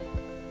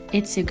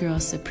It's your girl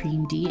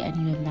Supreme D, and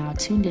you have now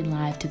tuned in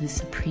live to the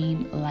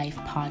Supreme Life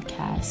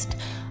podcast.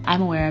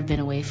 I'm aware I've been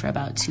away for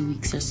about 2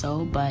 weeks or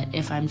so, but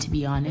if I'm to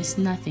be honest,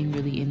 nothing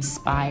really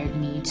inspired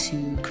me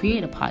to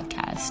create a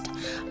podcast.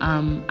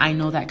 I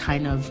know that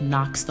kind of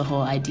knocks the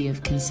whole idea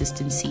of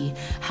consistency.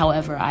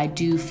 However, I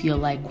do feel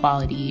like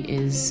quality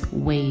is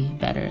way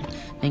better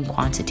than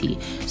quantity.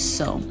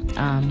 So,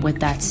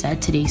 with that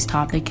said, today's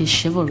topic is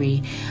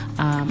chivalry.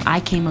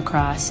 I came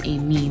across a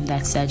meme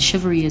that said,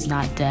 chivalry is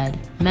not dead.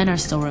 Men are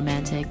still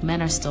romantic.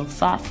 Men are still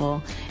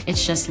thoughtful.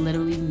 It's just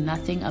literally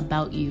nothing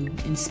about you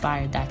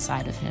inspired that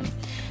side of him.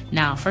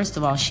 Now, first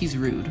of all, she's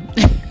rude.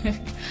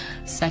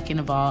 Second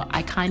of all,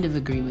 I kind of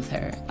agree with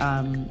her.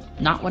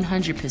 Not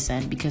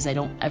 100% because I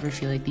don't ever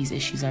feel like these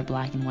issues are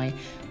black and white,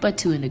 but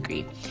to a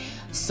degree.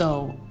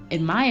 So,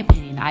 in my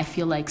opinion, I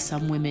feel like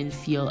some women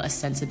feel a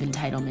sense of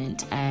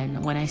entitlement.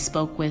 And when I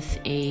spoke with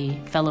a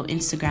fellow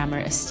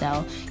Instagrammer,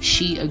 Estelle,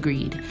 she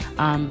agreed.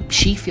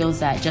 She feels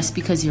that just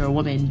because you're a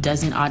woman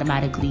doesn't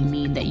automatically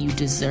mean that you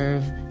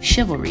deserve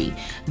chivalry.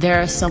 There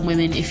are some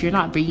women, if you're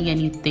not bringing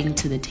anything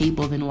to the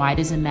table, then why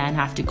does a man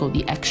have to go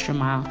the extra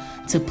mile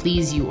to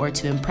please you or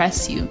to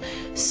impress you?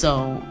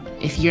 So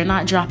if you're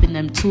not dropping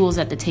them tools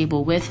at the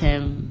table with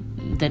him,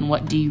 then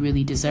what do you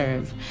really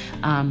deserve?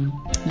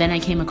 Then I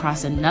came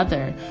across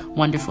another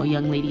wonderful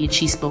young lady, and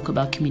she spoke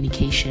about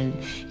communication.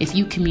 If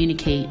you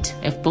communicate,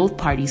 if both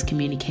parties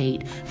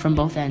communicate from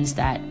both ends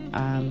that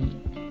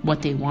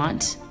what they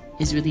want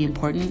is really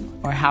important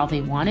or how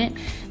they want it,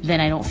 then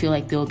I don't feel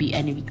like there will be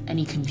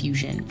any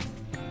confusion.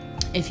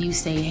 If you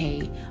say,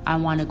 hey, I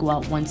want to go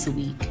out once a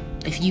week,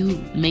 if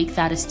you make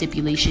that a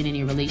stipulation in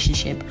your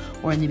relationship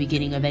or in the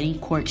beginning of any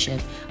courtship,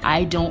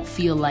 I don't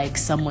feel like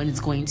someone is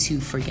going to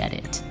forget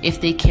it.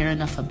 If they care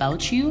enough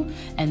about you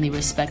and they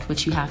respect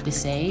what you have to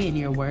say in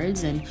your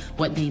words and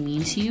what they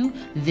mean to you,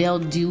 they'll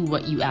do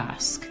what you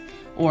ask,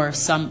 or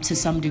to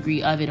some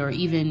degree of it, or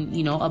even,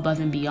 above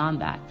and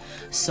beyond that.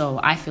 So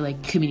I feel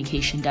like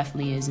communication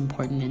definitely is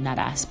important in that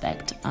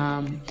aspect.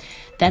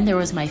 Then there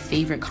was my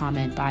favorite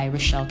comment by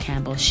Rochelle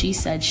Campbell. She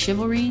said,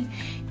 chivalry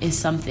is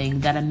something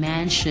that a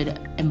man should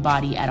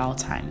embody at all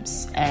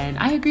times. And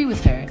I agree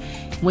with her.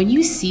 When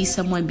you see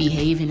someone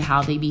behave and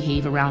how they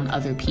behave around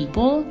other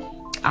people,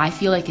 I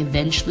feel like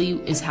eventually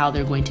is how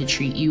they're going to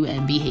treat you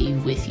and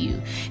behave with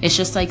you. It's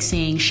just like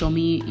saying, show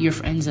me your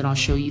friends and I'll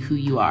show you who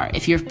you are.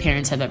 If your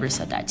parents have ever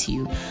said that to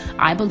you,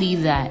 I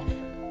believe that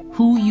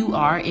who you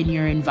are in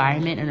your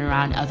environment and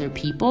around other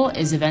people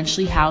is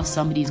eventually how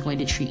somebody's going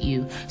to treat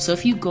you. So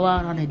if you go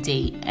out on a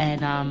date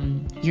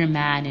and your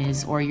man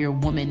is, or your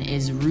woman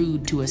is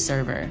rude to a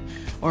server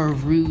or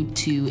rude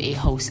to a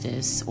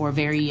hostess or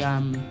very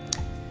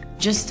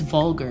just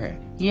vulgar.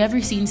 You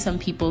ever seen some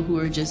people who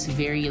are just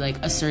very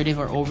assertive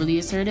or overly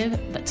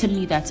assertive? To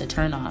me, that's a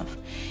turnoff.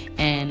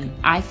 And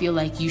I feel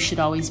like you should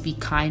always be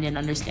kind and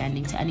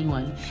understanding to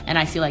anyone. And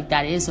I feel like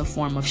that is a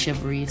form of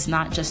chivalry. It's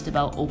not just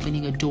about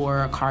opening a door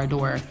or a car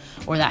door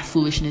or that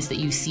foolishness that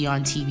you see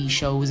on TV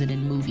shows and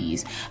in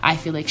movies. I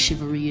feel like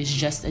chivalry is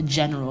just a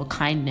general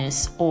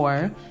kindness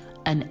or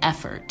an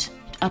effort,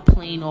 a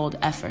plain old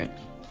effort.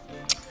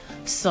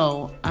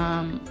 So,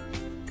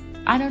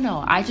 I don't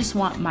know. I just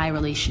want my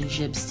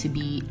relationships to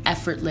be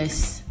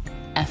effortless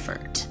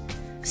effort.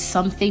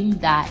 Something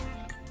that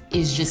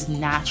is just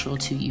natural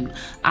to you.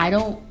 I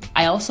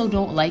also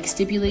don't like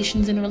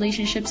stipulations in a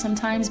relationship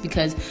sometimes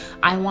because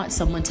I want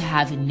someone to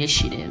have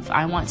initiative.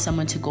 I want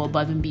someone to go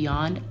above and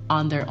beyond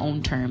on their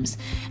own terms.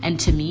 And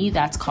to me,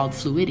 that's called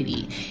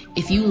fluidity.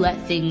 If you let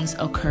things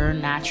occur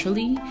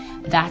naturally,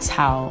 that's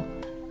how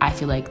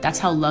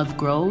love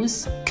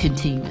grows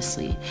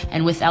continuously.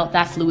 And without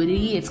that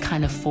fluidity, it's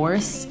kind of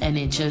forced, and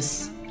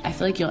I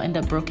feel like you'll end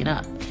up broken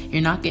up.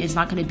 There's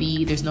not going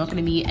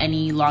to be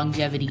any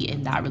longevity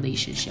in that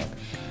relationship.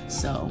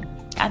 So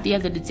at the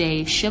end of the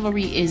day,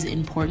 chivalry is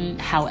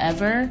important.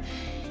 However,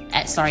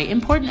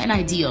 important and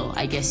ideal,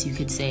 I guess you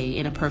could say.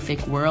 In a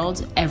perfect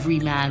world, every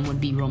man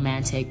would be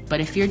romantic. But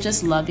if you're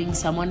just loving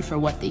someone for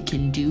what they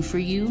can do for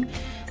you,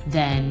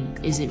 then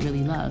is it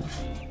really love?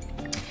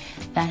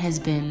 That has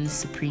been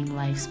Supreme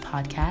Life's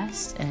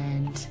podcast,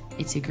 and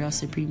it's your girl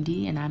Supreme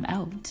D, and I'm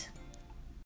out.